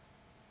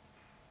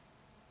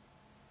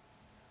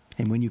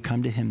 And when you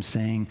come to him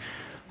saying,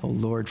 "Oh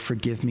Lord,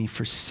 forgive me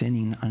for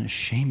sinning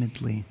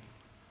unashamedly,"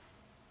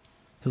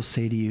 he'll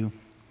say to you,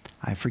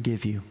 "I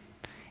forgive you,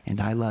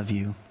 and I love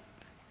you,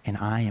 and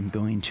I am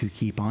going to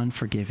keep on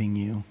forgiving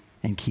you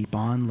and keep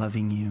on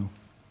loving you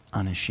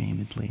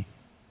unashamedly."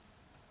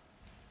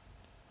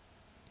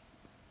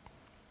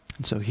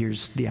 And so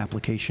here's the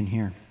application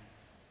here.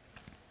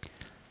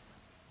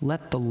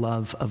 Let the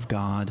love of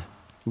God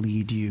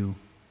lead you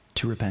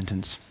to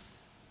repentance.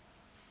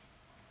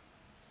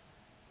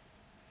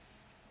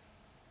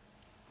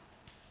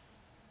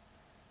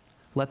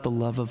 Let the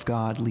love of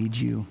God lead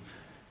you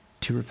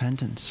to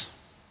repentance.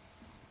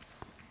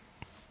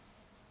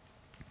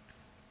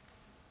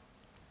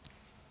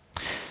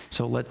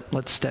 So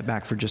let's step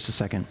back for just a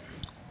second.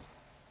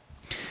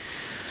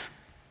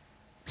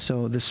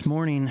 So this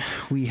morning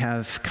we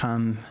have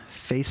come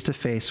face to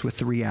face with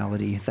the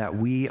reality that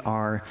we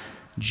are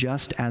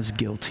just as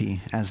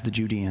guilty as the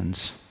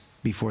Judeans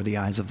before the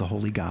eyes of the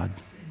holy God.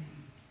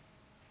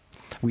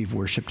 We've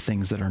worshiped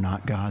things that are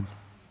not God.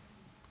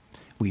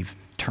 We've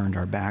turned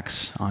our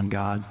backs on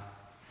God.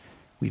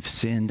 We've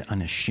sinned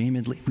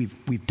unashamedly.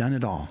 We've done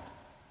it all.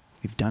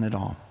 We've done it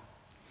all.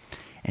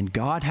 And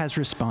God has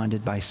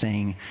responded by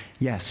saying,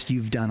 yes,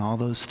 you've done all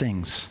those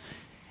things,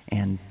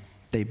 and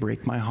they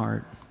break my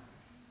heart.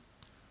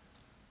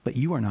 But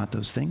you are not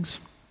those things.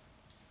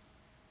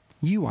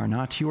 You are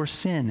not your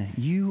sin.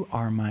 You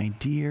are my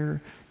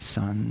dear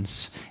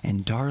sons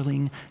and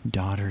darling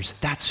daughters.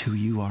 That's who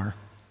you are.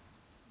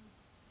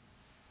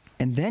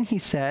 And then he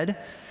said,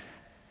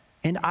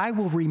 and I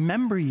will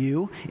remember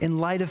you in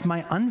light of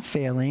my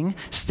unfailing,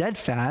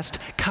 steadfast,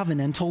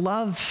 covenantal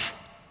love.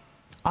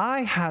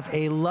 I have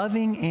a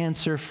loving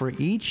answer for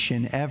each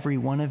and every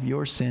one of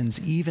your sins,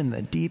 even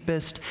the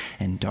deepest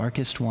and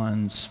darkest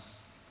ones.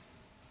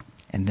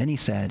 And then he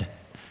said,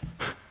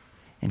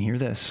 and hear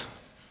this,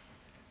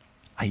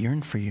 I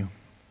yearn for you.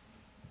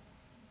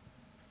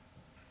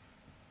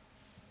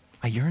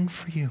 I yearn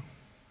for you.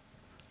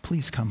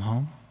 Please come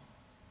home.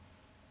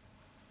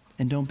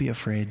 And don't be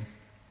afraid,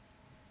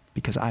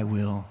 because I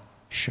will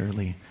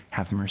surely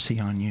have mercy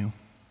on you.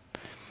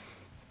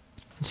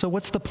 And so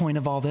what's the point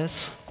of all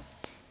this?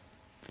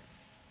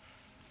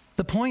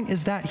 The point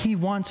is that he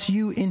wants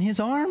you in his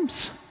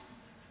arms.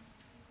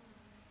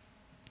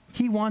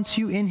 He wants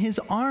you in his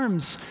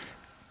arms.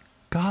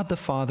 God the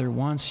Father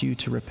wants you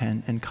to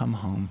repent and come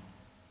home.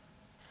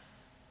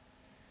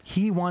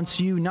 He wants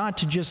you not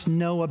to just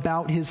know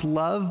about his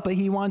love, but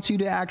he wants you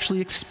to actually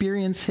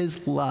experience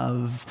his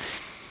love.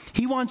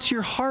 He wants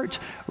your heart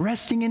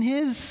resting in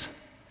his.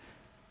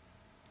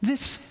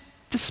 This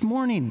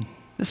morning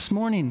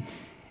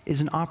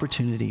is an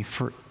opportunity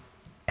for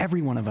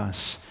every one of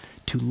us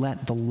to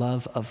let the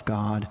love of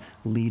God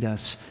lead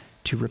us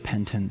to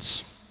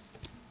repentance,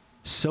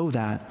 so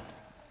that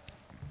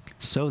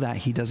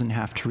he doesn't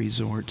have to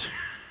resort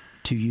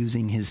to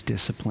using his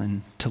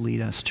discipline to lead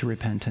us to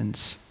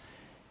repentance,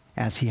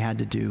 as he had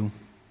to do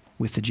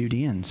with the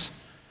Judeans.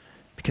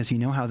 Because you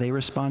know how they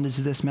responded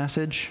to this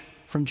message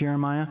from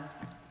Jeremiah?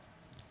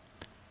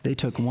 They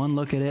took one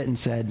look at it and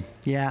said,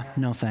 yeah,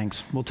 no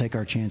thanks. We'll take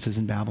our chances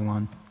in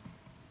Babylon.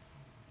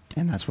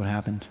 And that's what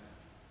happened.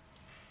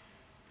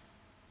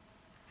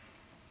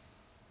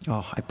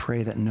 Oh, I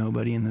pray that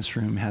nobody in this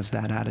room has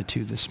that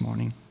attitude this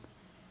morning.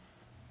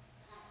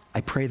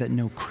 I pray that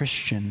no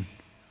Christian,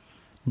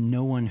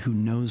 no one who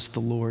knows the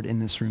Lord in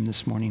this room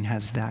this morning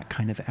has that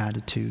kind of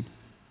attitude.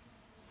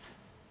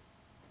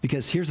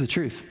 Because here's the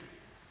truth.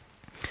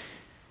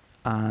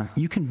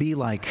 You can be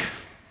like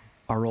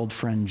our old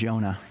friend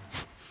Jonah.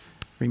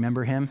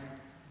 Remember him?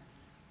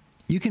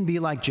 You can be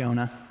like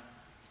Jonah,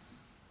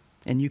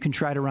 and you can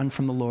try to run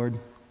from the Lord,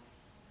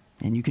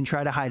 and you can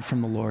try to hide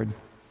from the Lord,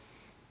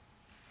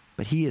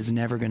 but he is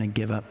never going to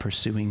give up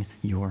pursuing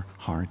your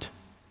heart,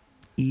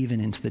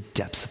 even into the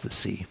depths of the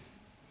sea.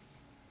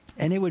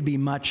 And it would be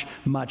much,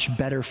 much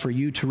better for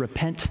you to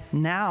repent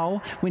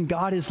now when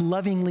God is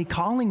lovingly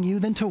calling you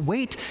than to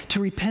wait to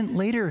repent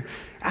later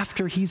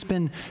after he's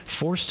been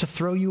forced to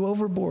throw you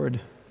overboard.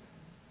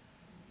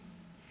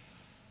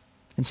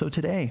 And so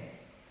today,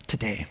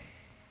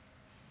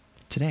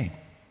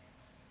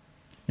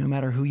 no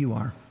matter who you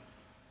are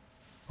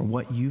or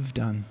what you've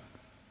done,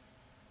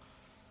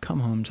 come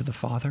home to the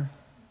Father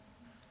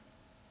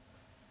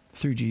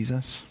through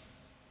Jesus.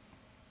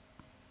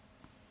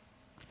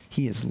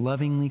 He is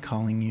lovingly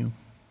calling you.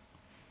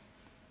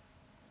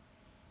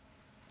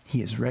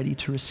 He is ready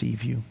to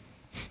receive you.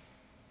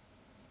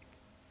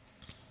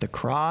 The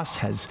cross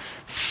has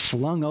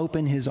flung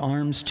open his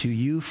arms to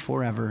you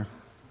forever.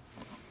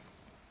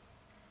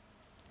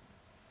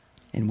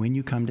 And when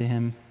you come to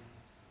him,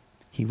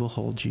 he will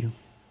hold you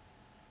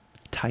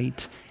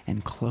tight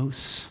and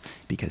close,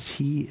 because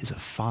he is a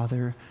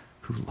Father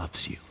who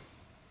loves you.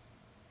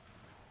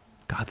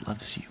 God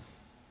loves you.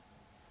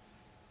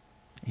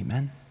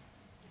 Amen.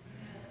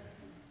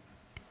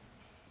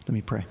 Let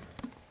me pray.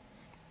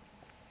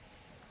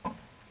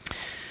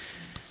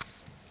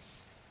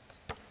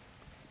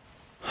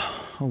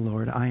 Oh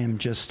Lord, I'm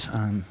just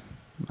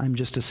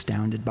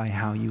astounded by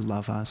how you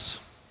love us,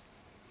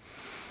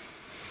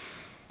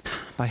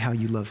 by how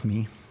you love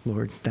me,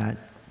 Lord, that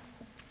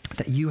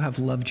you have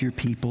loved your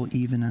people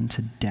even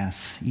unto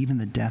death, even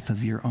the death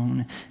of your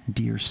own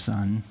dear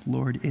Son.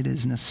 Lord, it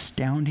is an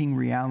astounding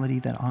reality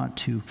that ought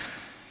to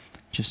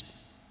just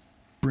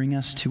bring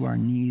us to our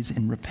knees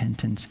in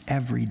repentance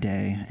every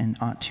day, and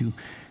ought to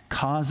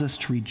Cause us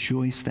to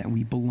rejoice that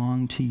we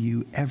belong to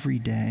you every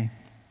day.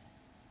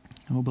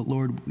 Oh, but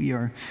Lord, we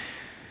are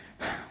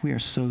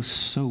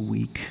so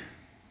weak.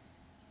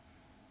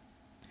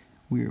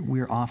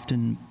 We're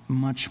often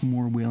much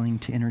more willing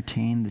to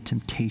entertain the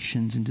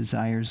temptations and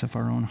desires of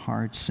our own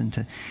hearts and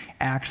to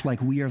act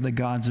like we are the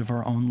gods of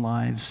our own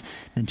lives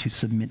than to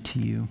submit to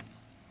you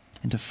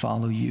and to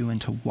follow you and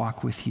to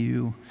walk with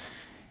you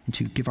and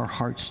to give our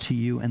hearts to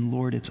you. And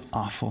Lord, it's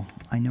awful.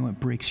 I know it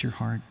breaks your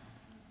heart,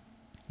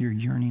 your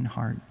yearning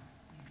heart.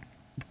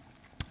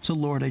 So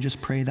Lord, I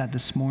just pray that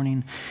this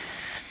morning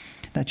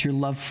that your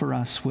love for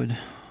us would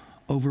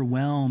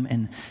overwhelm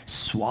and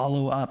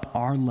swallow up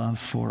our love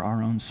for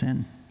our own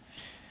sin.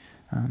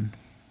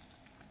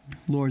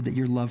 Lord, that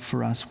your love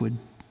for us would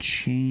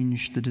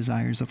change the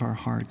desires of our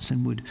hearts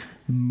and would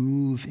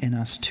move in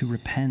us to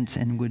repent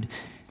and would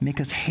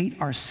make us hate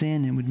our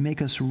sin and would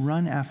make us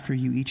run after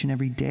you each and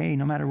every day,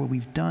 no matter what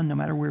we've done, no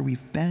matter where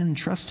we've been,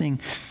 trusting,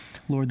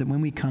 Lord, that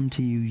when we come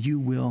to you, you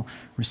will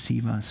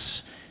receive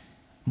us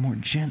more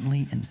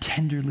gently and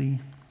tenderly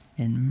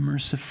and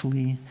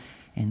mercifully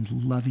and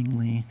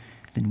lovingly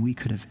than we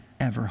could have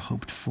ever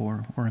hoped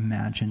for or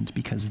imagined,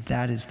 because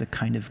that is the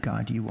kind of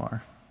God you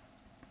are.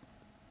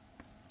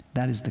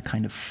 That is the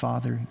kind of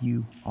Father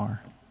you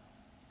are.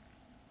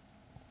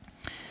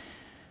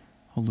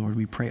 Oh Lord,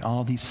 we pray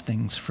all these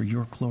things for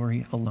your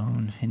glory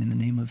alone and in the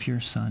name of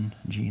your Son,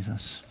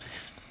 Jesus.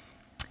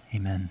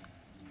 Amen.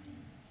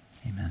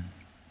 Amen.